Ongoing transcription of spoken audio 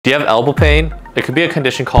Do you have elbow pain? It could be a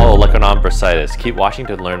condition called Olecranon Bursitis. Keep watching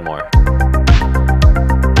to learn more.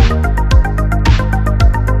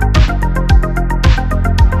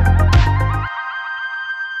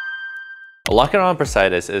 Olecranon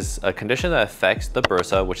bursitis is a condition that affects the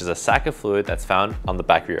bursa, which is a sac of fluid that's found on the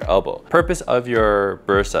back of your elbow. The purpose of your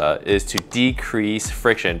bursa is to decrease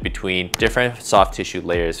friction between different soft tissue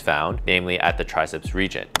layers found, namely at the triceps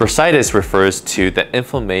region. Bursitis refers to the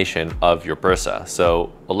inflammation of your bursa.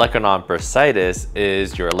 So Olecranon bursitis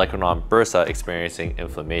is your Olecranon bursa experiencing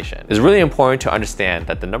inflammation. It's really important to understand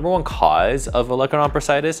that the #1 cause of Olecranon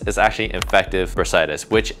bursitis is actually infective bursitis,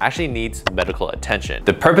 which actually needs medical attention.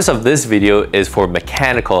 The purpose of this video is for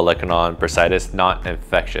mechanical Olecranon bursitis, not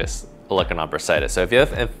infectious Olecranon bursitis. So if you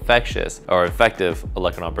have infectious or infective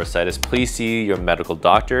Olecranon bursitis, please see your medical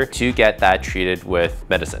doctor to get that treated with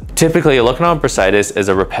medicine. Typically, Olecranon bursitis is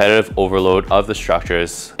a repetitive overload of the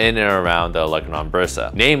structures in and around the Olecranon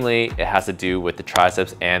bursa. Namely, it has to do with the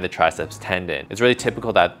triceps and the triceps tendon. It's really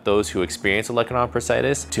typical that those who experience Olecranon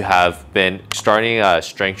bursitis to have been starting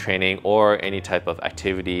strength training or any type of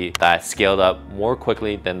activity that scaled up more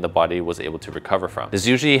quickly than the body was able to recover from. This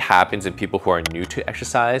usually happens in people who are new to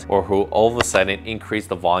exercise or who all of a sudden increase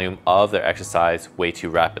the volume of their exercise way too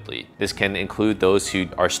rapidly. This can include those who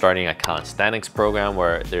are starting a calisthenics program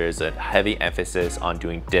where there is a heavy emphasis on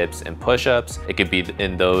doing dips and push-ups. It could be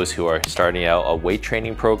in those who are starting out a weight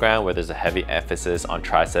training program where there's a heavy emphasis on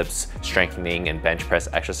triceps strengthening and bench press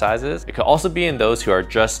exercises. It could also be in those who are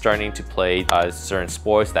just starting to play certain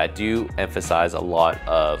sports that do emphasize a lot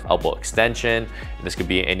of elbow extension. This could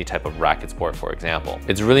be any type of racket sport, for example.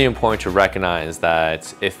 It's really important to recognize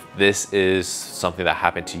that if this is something that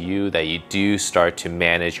happened to you, that you do start to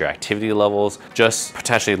manage your activity levels, just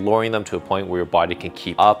potentially lowering them to a point where your body can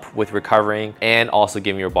keep up with recovering, and also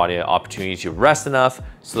giving your body an opportunity to rest enough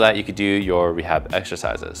so that you could do your rehab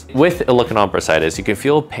exercises. With Olecranon bursitis, you can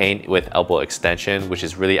feel pain with elbow extension, which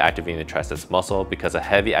is really activating the triceps muscle because a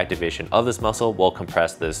heavy activation of this muscle will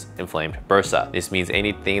compress this inflamed bursa. This means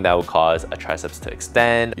anything that would cause a triceps to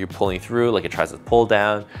extend, you're pulling through like a triceps pull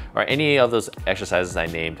down, or any of those exercises I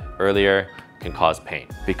named earlier can cause pain.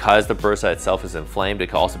 Because the bursa itself is inflamed, it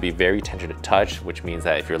can also be very tender to touch, which means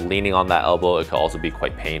that if you're leaning on that elbow, it can also be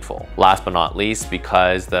quite painful. Last but not least,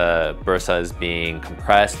 because the bursa is being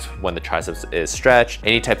compressed when the triceps is stretched,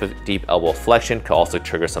 any type of deep elbow flexion could also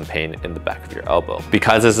trigger some pain in the back of your elbow.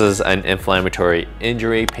 Because this is an inflammatory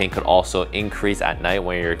injury, pain could also increase at night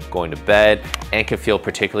when you're going to bed and can feel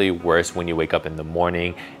particularly worse when you wake up in the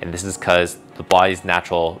morning. And this is because the body's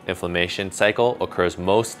natural inflammation cycle occurs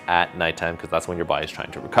most at nighttime because that's when your body is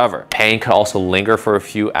trying to recover. Pain could also linger for a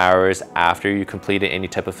few hours after you completed any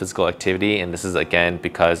type of physical activity, and this is again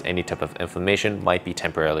because any type of inflammation might be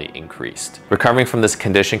temporarily increased. Recovering from this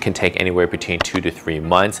condition can take anywhere between 2 to 3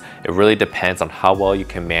 months. It really depends on how well you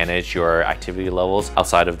can manage your activity levels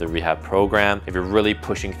outside of the rehab program. If you're really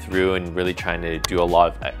pushing through and really trying to do a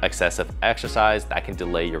lot of excessive exercise, that can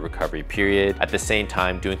delay your recovery period. At the same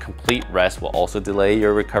time, doing complete rest will also delay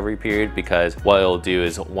your recovery period because what it'll do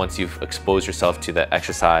is once you've exposed yourself to the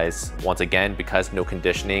exercise, once again, because no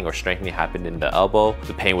conditioning or strengthening happened in the elbow,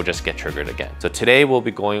 the pain will just get triggered again. So today we'll be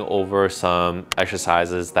going over some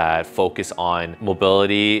exercises that focus on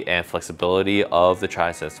mobility and flexibility of the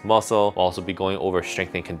triceps muscle. We'll also be going over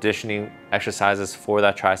strength and conditioning exercises for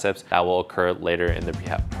that triceps that will occur later in the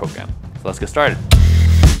rehab program. So let's get started.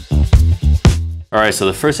 All right, so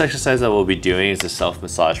the first exercise that we'll be doing is a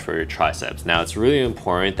self-massage for your triceps. Now, it's really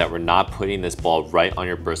important that we're not putting this ball right on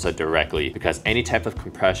your bursa directly because any type of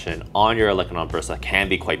compression on your Olecranon bursa can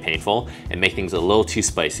be quite painful and make things a little too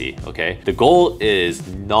spicy, okay? The goal is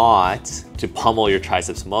not to pummel your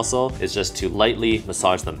triceps muscle, it's just to lightly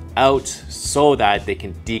massage them out so that they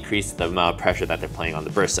can decrease the amount of pressure that they're playing on the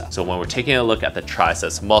bursa. So when we're taking a look at the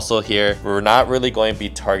triceps muscle here, we're not really going to be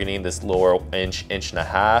targeting this lower inch, inch and a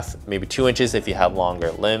half, maybe 2 inches if you have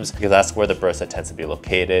longer limbs, because that's where the bursa tends to be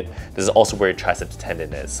located. This is also where your triceps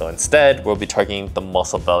tendon is. So instead, we'll be targeting the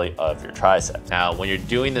muscle belly of your tricep. Now, when you're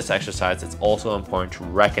doing this exercise, it's also important to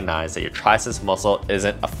recognize that your triceps muscle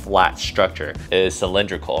isn't a flat structure. It is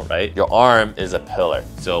cylindrical, right? Your arm is a pillar.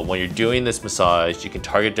 So when you're doing this massage, you can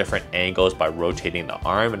target different angles by rotating the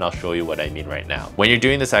arm, and I'll show you what I mean right now. When you're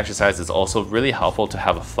doing this exercise, it's also really helpful to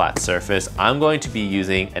have a flat surface. I'm going to be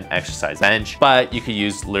using an exercise bench, but you could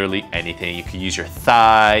use literally anything. You could use use your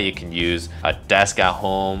thigh, you can use a desk at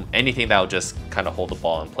home, anything that will just kind of hold the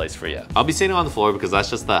ball in place for you. I'll be sitting on the floor because that's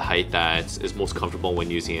just the height that is most comfortable when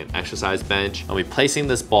using an exercise bench. I'll be placing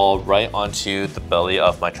this ball right onto the belly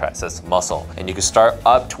of my triceps muscle. And you can start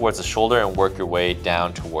up towards the shoulder and work your way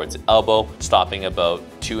down towards the elbow, stopping about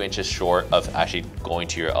 2 inches short of actually going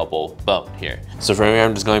to your elbow bone here. So from here,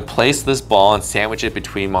 I'm just going to place this ball and sandwich it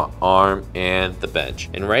between my arm and the bench.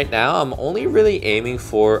 And right now, I'm only really aiming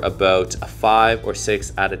for about a 5 or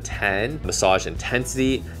 6 out of 10 massage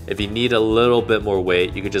intensity. If you need a little bit more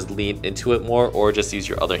weight, you could just lean into it more or just use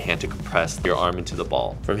your other hand to compress your arm into the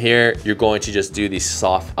ball. From here, you're going to just do these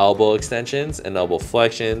soft elbow extensions and elbow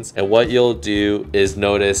flexions. And what you'll do is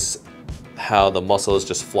notice how the muscle is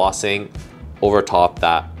just flossing over top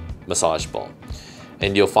that massage ball.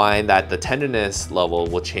 And you'll find that the tenderness level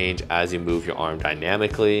will change as you move your arm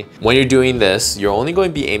dynamically. When you're doing this, you're only going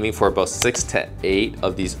to be aiming for about 6 to 8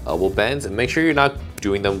 of these elbow bends, and make sure you're not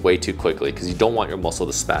doing them way too quickly because you don't want your muscle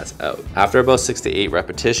to spaz out. After about 6 to 8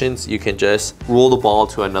 repetitions, you can just roll the ball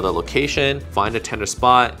to another location, find a tender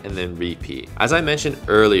spot, and then repeat. As I mentioned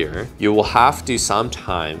earlier, you will have to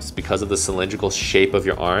sometimes, because of the cylindrical shape of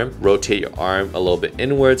your arm, rotate your arm a little bit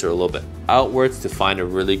inwards or a little bit outwards to find a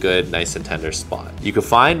really good, nice and tender spot. You can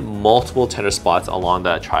find multiple tender spots along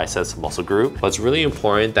that triceps muscle group, but it's really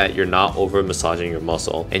important that you're not over massaging your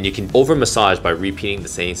muscle, and you can over massage by repeating the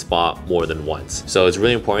same spot more than once. So it's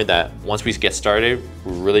really important that once we get started,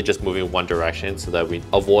 we're really just moving in one direction so that we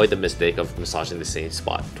avoid the mistake of massaging the same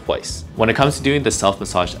spot twice. When it comes to doing the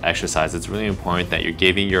self-massage exercise, it's really important that you're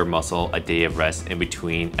giving your muscle a day of rest in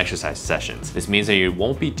between exercise sessions. This means that you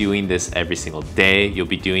won't be doing this every single day. You'll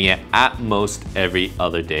be doing it at most every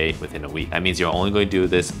other day within a week. That means you're only going to do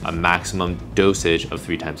this a maximum dosage of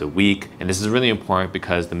 3 times a week. And this is really important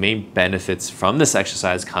because the main benefits from this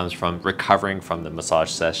exercise comes from recovering from the massage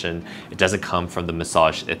session. It doesn't come from the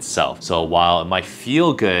massage itself. So while it might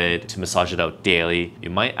feel good to massage it out daily,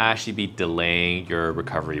 you might actually be delaying your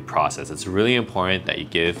recovery process. It's really important that you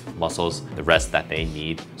give muscles the rest that they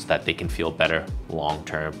need so that they can feel better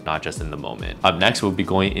long-term, not just in the moment. Up next, we'll be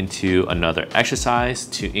going into another exercise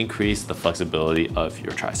to increase the flexibility of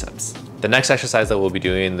your triceps. The next exercise that we'll be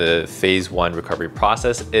doing in the phase 1 recovery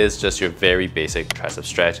process is just your very basic tricep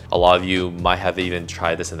stretch. A lot of you might have even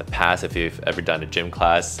tried this in the past if you've ever done a gym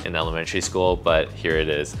class in elementary school, but here it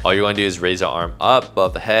is. All you're going to do is raise your arm up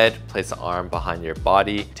above the head, place the arm behind your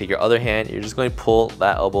body, take your other hand, you're just going to pull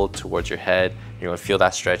that elbow towards your head. You're going to feel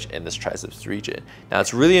that stretch in this triceps region. Now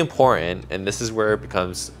it's really important, and this is where it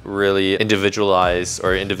becomes really individualized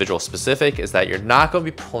or individual specific, is that you're not going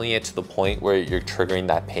to be pulling it to the point where you're triggering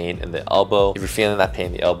that pain in the elbow. If you're feeling that pain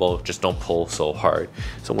in the elbow, just don't pull so hard.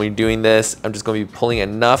 So when you're doing this, I'm just going to be pulling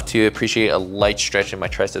enough to appreciate a light stretch in my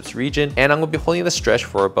triceps region, and I'm going to be holding the stretch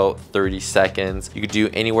for about 30 seconds. You could do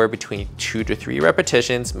anywhere between 2 to 3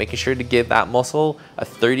 repetitions, making sure to give that muscle a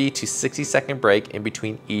 30 to 60 second break in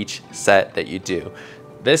between each set that you do.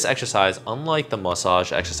 This exercise, unlike the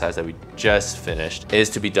massage exercise that we just finished, is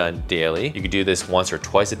to be done daily. You could do this once or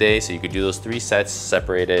twice a day, so you could do those 3 sets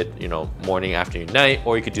separated, morning, afternoon, night,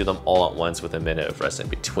 or you could do them all at once with a minute of rest in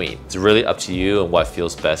between. It's really up to you and what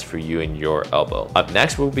feels best for you and your elbow. Up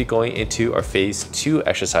next, we'll be going into our phase 2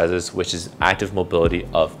 exercises, which is active mobility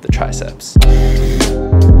of the triceps.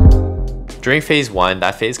 During phase 1,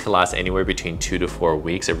 that phase can last anywhere between 2 to 4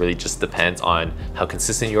 weeks. It really just depends on how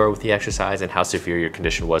consistent you are with the exercise and how severe your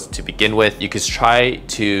condition was to begin with. You could try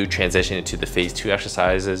to transition into the phase 2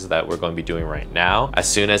 exercises that we're going to be doing right now as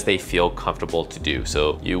soon as they feel comfortable to do.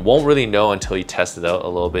 So you won't really know until you test it out a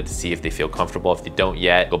little bit to see if they feel comfortable. If they don't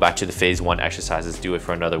yet, go back to the phase 1 exercises, do it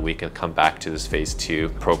for another week, and come back to this phase 2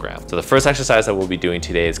 program. So the first exercise that we'll be doing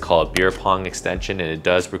today is called a beer pong extension, and it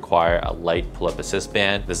does require a light pull-up assist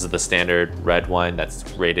band. This is the standard red one that's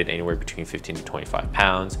rated anywhere between 15 to 25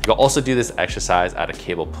 pounds. You can also do this exercise at a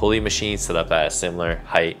cable pulley machine set up at a similar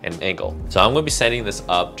height and angle. So I'm going to be setting this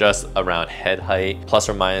up just around head height, plus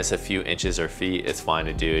or minus a few inches or feet. It's fine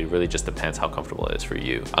to do. It really just depends how comfortable it is for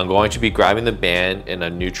you. I'm going to be grabbing the band in a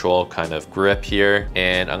neutral kind of grip here,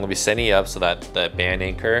 and I'm going to be setting it up so that the band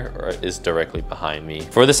anchor is directly behind me.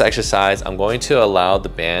 For this exercise, I'm going to allow the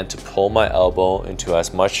band to pull my elbow into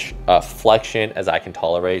as much flexion as I can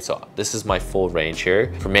tolerate. So this is my full range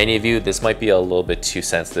here. For many of you, this might be a little bit too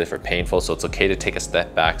sensitive or painful, so it's okay to take a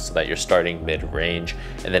step back so that you're starting mid-range,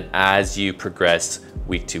 and then as you progress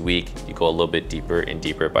week to week, you go a little bit deeper and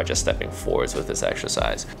deeper by just stepping forwards with this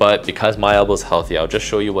exercise. But because my elbow is healthy, I'll just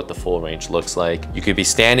show you what the full range looks like. You could be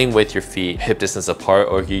standing with your feet hip distance apart,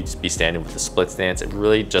 or you could be standing with a split stance. It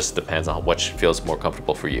really just depends on what feels more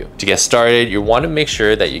comfortable for you. To get started, you want to make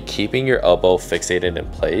sure that you're keeping your elbow fixated in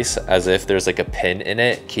place as if there's like a pin in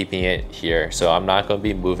it, keeping it here. So I'm not going to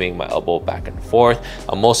be moving my elbow back and forth.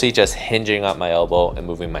 I'm mostly just hinging up my elbow and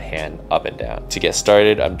moving my hand up and down. To get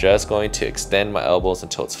started, I'm just going to extend my elbows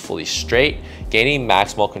until it's fully straight, gaining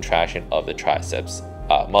maximal contraction of the triceps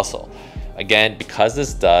muscle. Again, because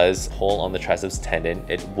this does pull on the triceps tendon,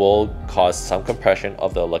 it will cause some compression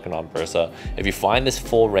of the olecranon bursa. If you find this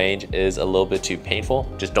full range is a little bit too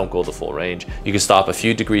painful, just don't go the full range. You can stop a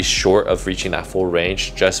few degrees short of reaching that full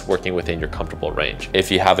range, just working within your comfortable range. If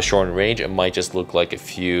you have a shortened range, it might just look like a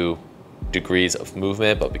few degrees of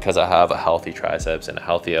movement, but because I have a healthy triceps and a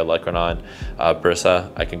healthy olecranon bursa,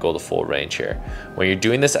 I can go the full range here. When you're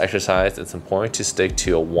doing this exercise, it's important to stick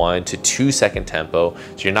to a 1 to 2 second tempo.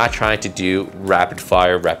 So you're not trying to do rapid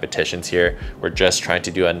fire repetitions here. We're just trying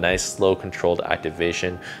to do a nice slow controlled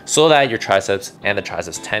activation so that your triceps and the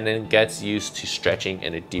triceps tendon gets used to stretching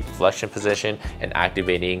in a deep flexion position and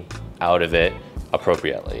activating out of it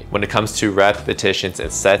appropriately. When it comes to repetitions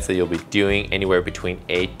and sets that you'll be doing, anywhere between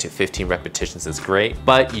 8 to 15 repetitions is great,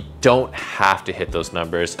 but you don't have to hit those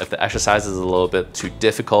numbers. If the exercise is a little bit too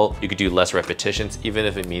difficult, you could do less repetitions, even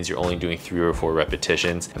if it means you're only doing 3 or 4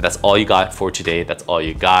 repetitions. If that's all you got for today, that's all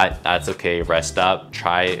you got. That's okay, rest up,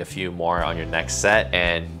 try a few more on your next set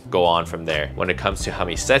and go on from there. When it comes to how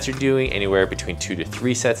many sets you're doing, anywhere between 2 to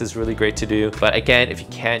 3 sets is really great to do. But again, if you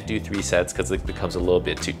can't do 3 sets because it becomes a little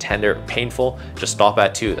bit too tender or painful, just stop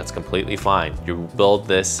at 2. That's completely fine. You build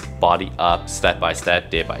this body up step by step,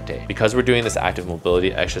 day by day. Because we're doing this active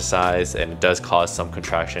mobility exercise and it does cause some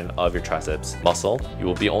contraction of your triceps muscle, you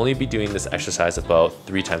will only be doing this exercise about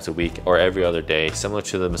 3 times a week or every other day, similar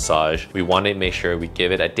to the massage. We want to make sure we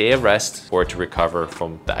give it a day of rest for it to recover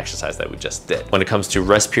from the exercise that we just did. When it comes to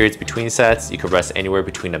rest periods between sets, you could rest anywhere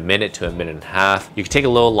between 1 minute to 1.5 minutes. You could take a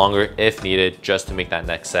little longer if needed, just to make that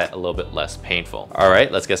next set a little bit less painful. All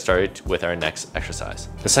right, let's get started with our next exercise.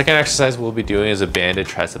 The second exercise we'll be doing is a banded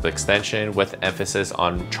tricep extension with emphasis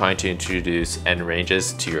on trying to introduce end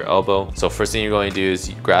ranges to your elbow. So first thing you're going to do is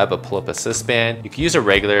you grab a pull-up assist band. You can use a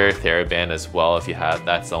regular TheraBand as well if you have,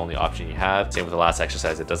 that's the only option you have. Same with the last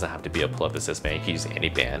exercise, it doesn't have to be a pull-up assist band. You can use any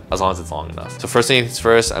band as long as it's long enough. So first things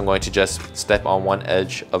first, I'm going to just step on one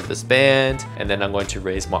edge of this band, and then I'm going to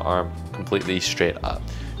raise my arm completely straight up.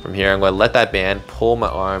 From here, I'm going to let that band pull my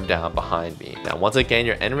arm down behind me. Now, once again,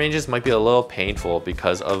 your end ranges might be a little painful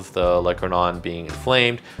because of the olecranon being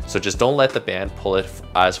inflamed, so just don't let the band pull it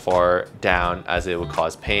as far down as it would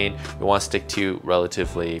cause pain. We want to stick to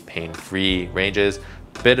relatively pain-free ranges.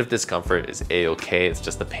 Bit of discomfort is a-okay. It's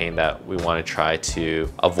just the pain that we want to try to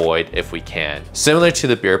avoid if we can. Similar to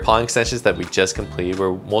the beer paw extensions that we just completed,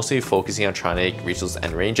 we're mostly focusing on trying to reach those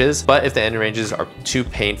end ranges. But if the end ranges are too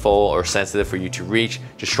painful or sensitive for you to reach,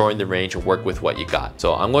 just shorten the range and work with what you got.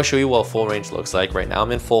 So I'm going to show you what a full range looks like. Right now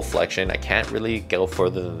I'm in full flexion. I can't really go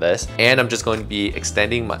further than this. And I'm just going to be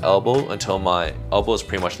extending my elbow until my elbow is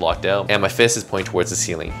pretty much locked out and my fist is pointing towards the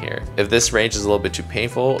ceiling here. If this range is a little bit too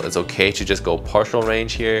painful, it's okay to just go partial range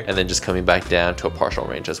here and then just coming back down to a partial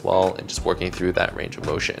range as well and just working through that range of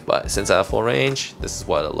motion. But since I have full range, this is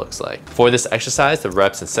what it looks like. For this exercise, the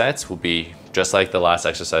reps and sets will be just like the last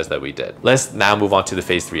exercise that we did. Let's now move on to the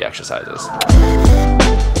phase 3 exercises.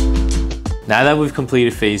 Now that we've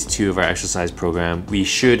completed phase 2 of our exercise program, we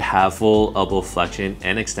should have full elbow flexion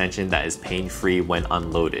and extension that is pain-free when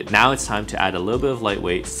unloaded. Now it's time to add a little bit of light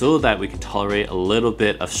weight so that we can tolerate a little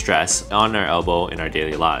bit of stress on our elbow in our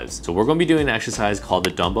daily lives. So we're going to be doing an exercise called the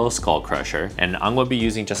dumbbell skull crusher, and I'm going to be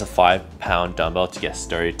using just a 5-pound dumbbell to get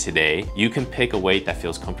started today. You can pick a weight that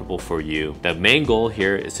feels comfortable for you. The main goal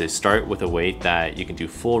here is to start with a weight that you can do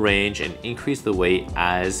full range and increase the weight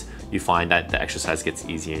as you find that the exercise gets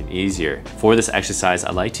easier and easier. For this exercise,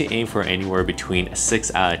 I like to aim for anywhere between a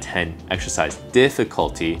 6 out of 10 exercise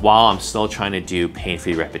difficulty while I'm still trying to do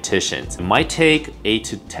pain-free repetitions. It might take 8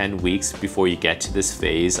 to 10 weeks before you get to this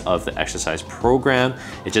phase of the exercise program.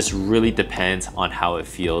 It just really depends on how it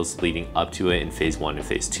feels leading up to it in phase 1 and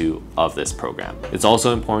phase 2 of this program. It's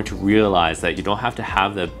also important to realize that you don't have to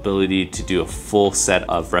have the ability to do a full set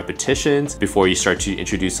of repetitions before you start to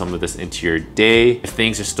introduce some of this into your day. If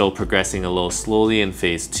things are still progressing a little slowly in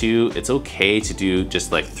phase 2, it's okay to do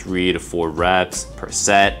just like 3 to 4 reps per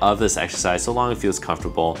set of this exercise so long it feels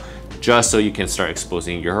comfortable, just so you can start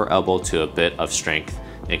exposing your elbow to a bit of strength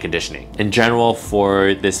and conditioning. In general,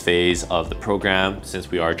 for this phase of the program,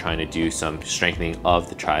 since we are trying to do some strengthening of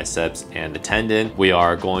the triceps and the tendon, we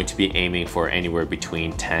are going to be aiming for anywhere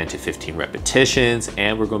between 10 to 15 repetitions,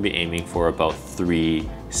 and we're going to be aiming for about 3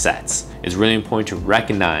 sets. It's really important to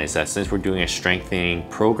recognize that since we're doing a strengthening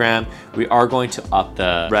program, we are going to up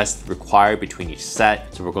the rest required between each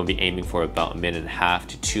set. So we're going to be aiming for about 1.5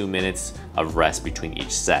 to 2 minutes of rest between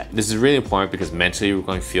each set. This is really important because mentally we're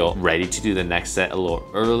going to feel ready to do the next set a little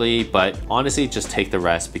early, but honestly, just take the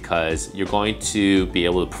rest because you're going to be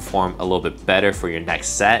able to perform a little bit better for your next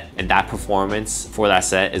set. And that performance for that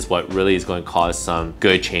set is what really is going to cause some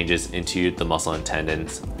good changes into the muscle and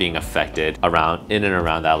tendons being affected in and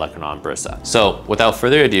around that Olecranon bursa. So without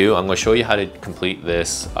further ado, I'm going to show you how to complete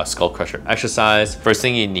this skull crusher exercise. First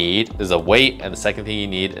thing you need is a weight, and the second thing you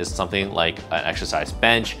need is something like an exercise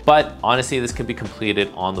bench. But honestly, this can be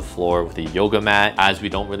completed on the floor with a yoga mat, as we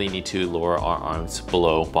don't really need to lower our arms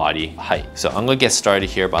below body height. So I'm going to get started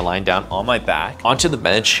here by lying down on my back onto the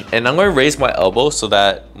bench, and I'm going to raise my elbow so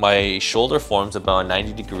that my shoulder forms about a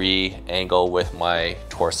 90-degree angle with my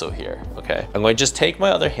torso here. Okay, I'm going to just take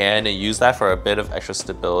my other hand and use that for a bit of extra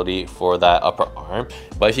stability for that upper arm.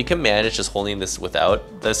 But if you can manage just holding this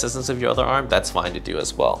without the assistance of your other arm, that's fine to do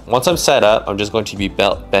as well. Once I'm set up, I'm just going to be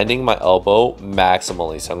bending my elbow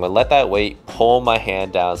maximally. So I'm going to let that weight pull my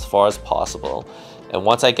hand down as far as possible. And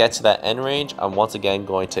once I get to that end range, I'm once again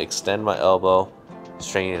going to extend my elbow,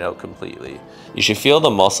 straighten it out completely. You should feel the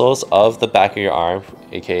muscles of the back of your arm,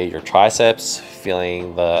 aka your triceps,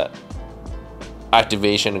 feeling the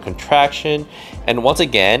activation and contraction. And once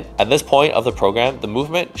again, at this point of the program, the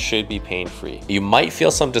movement should be pain-free. You might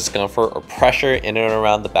feel some discomfort or pressure in and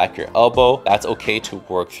around the back of your elbow. That's okay to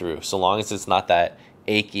work through, so long as it's not that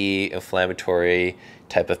achy, inflammatory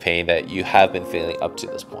type of pain that you have been feeling up to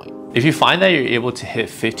this point. If you find that you're able to hit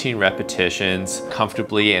 15 repetitions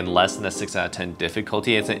comfortably and less than a 6 out of 10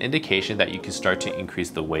 difficulty, it's an indication that you can start to increase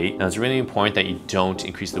the weight. Now, it's really important that you don't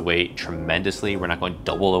increase the weight tremendously. We're not going to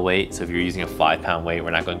double the weight. So if you're using a 5-pound weight,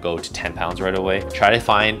 we're not going to go to 10 pounds right away. Try to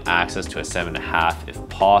find access to a 7.5 if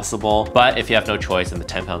possible. But if you have no choice and the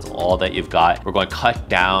 10 pounds is all that you've got, we're going to cut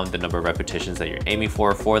down the number of repetitions that you're aiming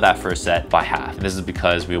for that first set by half. And this is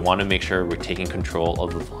because we want to make sure we're taking control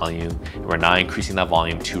of the volume and we're not increasing that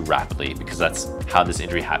volume too rapidly, because that's how this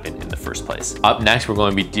injury happened in the first place. Up next, we're going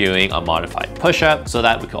to be doing a modified push-up so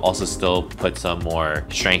that we can also still put some more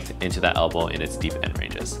strength into that elbow in its deep end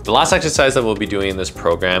ranges. The last exercise that we'll be doing in this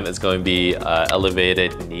program is going to be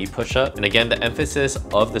elevated knee push-up. And again, the emphasis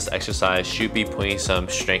of this exercise should be putting some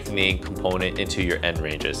strengthening component into your end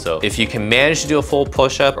ranges. So if you can manage to do a full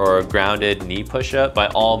push-up or a grounded knee push-up, by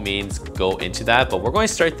all means go into that. But we're going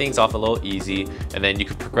to start things off a little easy, and then you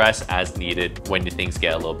can progress as needed when things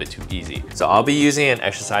get a little bit too easy. So I'll be using an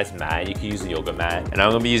exercise mat. You can use a yoga mat, and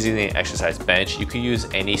I'm going to be using an exercise bench. You can use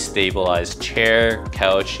any stabilized chair,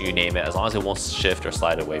 couch, you name it, as long as it won't shift or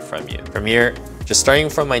slide away from you. From here, just starting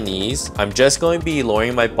from my knees, I'm just going to be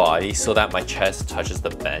lowering my body so that my chest touches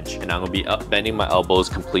the bench, and I'm going to be bending my elbows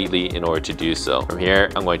completely in order to do so. From here,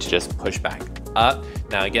 I'm going to just push back up.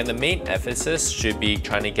 Now again, the main emphasis should be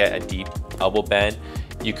trying to get a deep elbow bend.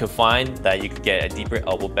 You can find that you could get a deeper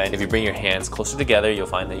elbow bend. If you bring your hands closer together, you'll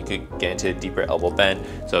find that you could get into a deeper elbow bend.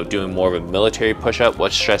 So doing more of a military push-up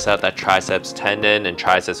will stress out that triceps tendon and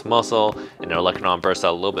triceps muscle and Olecranon bursa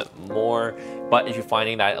a little bit more. But if you're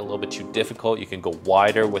finding that a little bit too difficult, you can go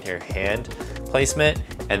wider with your hand placement,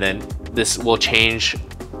 and then this will change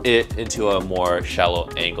it into a more shallow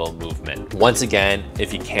angle movement. Once again,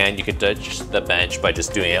 if you can, you could touch the bench by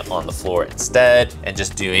just doing it on the floor instead and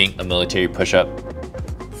just doing a military push-up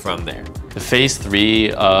from there. The phase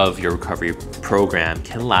 3 of your recovery program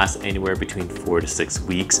can last anywhere between 4 to 6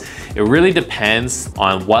 weeks. It really depends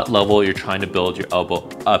on what level you're trying to build your elbow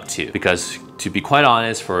up to, because to be quite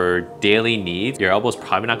honest, for daily needs, your elbow is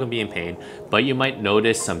probably not going to be in pain, but you might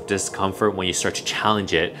notice some discomfort when you start to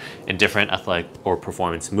challenge it in different athletic or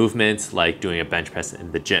performance movements, like doing a bench press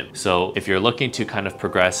in the gym. So if you're looking to kind of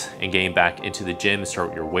progress and getting back into the gym and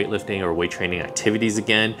start your weightlifting or weight training activities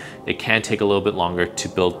again, it can take a little bit longer to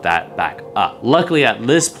build that back up. Luckily, at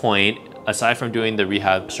this point, aside from doing the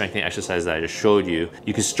rehab strengthening exercises that I just showed you,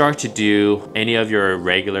 you can start to do any of your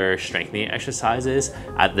regular strengthening exercises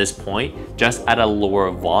at this point, just at a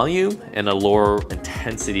lower volume and a lower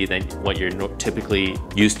intensity than what you're typically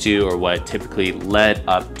used to or what typically led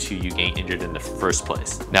up to you getting injured in the first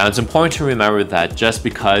place. Now, it's important to remember that just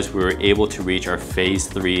because we were able to reach our phase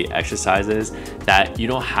 3 exercises, that you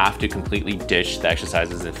don't have to completely ditch the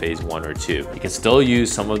exercises in phase 1 or 2. You can still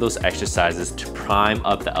use some of those exercises to prime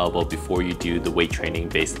up the elbow before before you do the weight training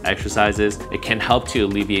based exercises. It can help to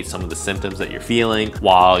alleviate some of the symptoms that you're feeling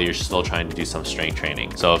while you're still trying to do some strength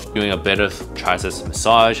training. So if doing a bit of triceps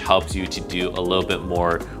massage helps you to do a little bit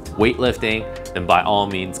more weightlifting, then by all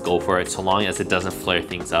means go for it, so long as it doesn't flare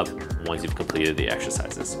things up once you've completed the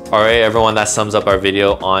exercises. All right, everyone, that sums up our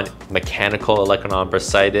video on mechanical olecranon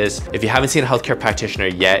bursitis. If you haven't seen a healthcare practitioner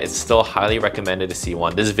yet, it's still highly recommended to see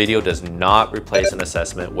one. This video does not replace an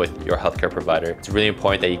assessment with your healthcare provider. It's really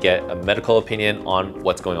important that you get a medical opinion on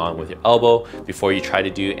what's going on with your elbow before you try to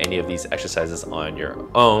do any of these exercises on your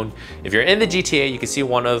own. If you're in the GTA, you can see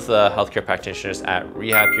one of the healthcare practitioners at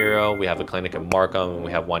Rehab Hero. We have a clinic in Markham and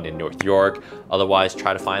we have one in North York. Otherwise,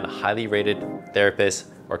 try to find a highly rated therapist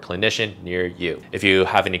or clinician near you. If you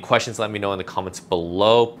have any questions, let me know in the comments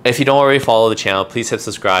below. If you don't already follow the channel, please hit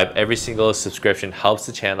subscribe. Every single subscription helps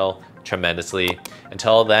the channel tremendously.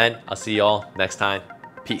 Until then, I'll see y'all next time.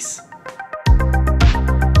 Peace.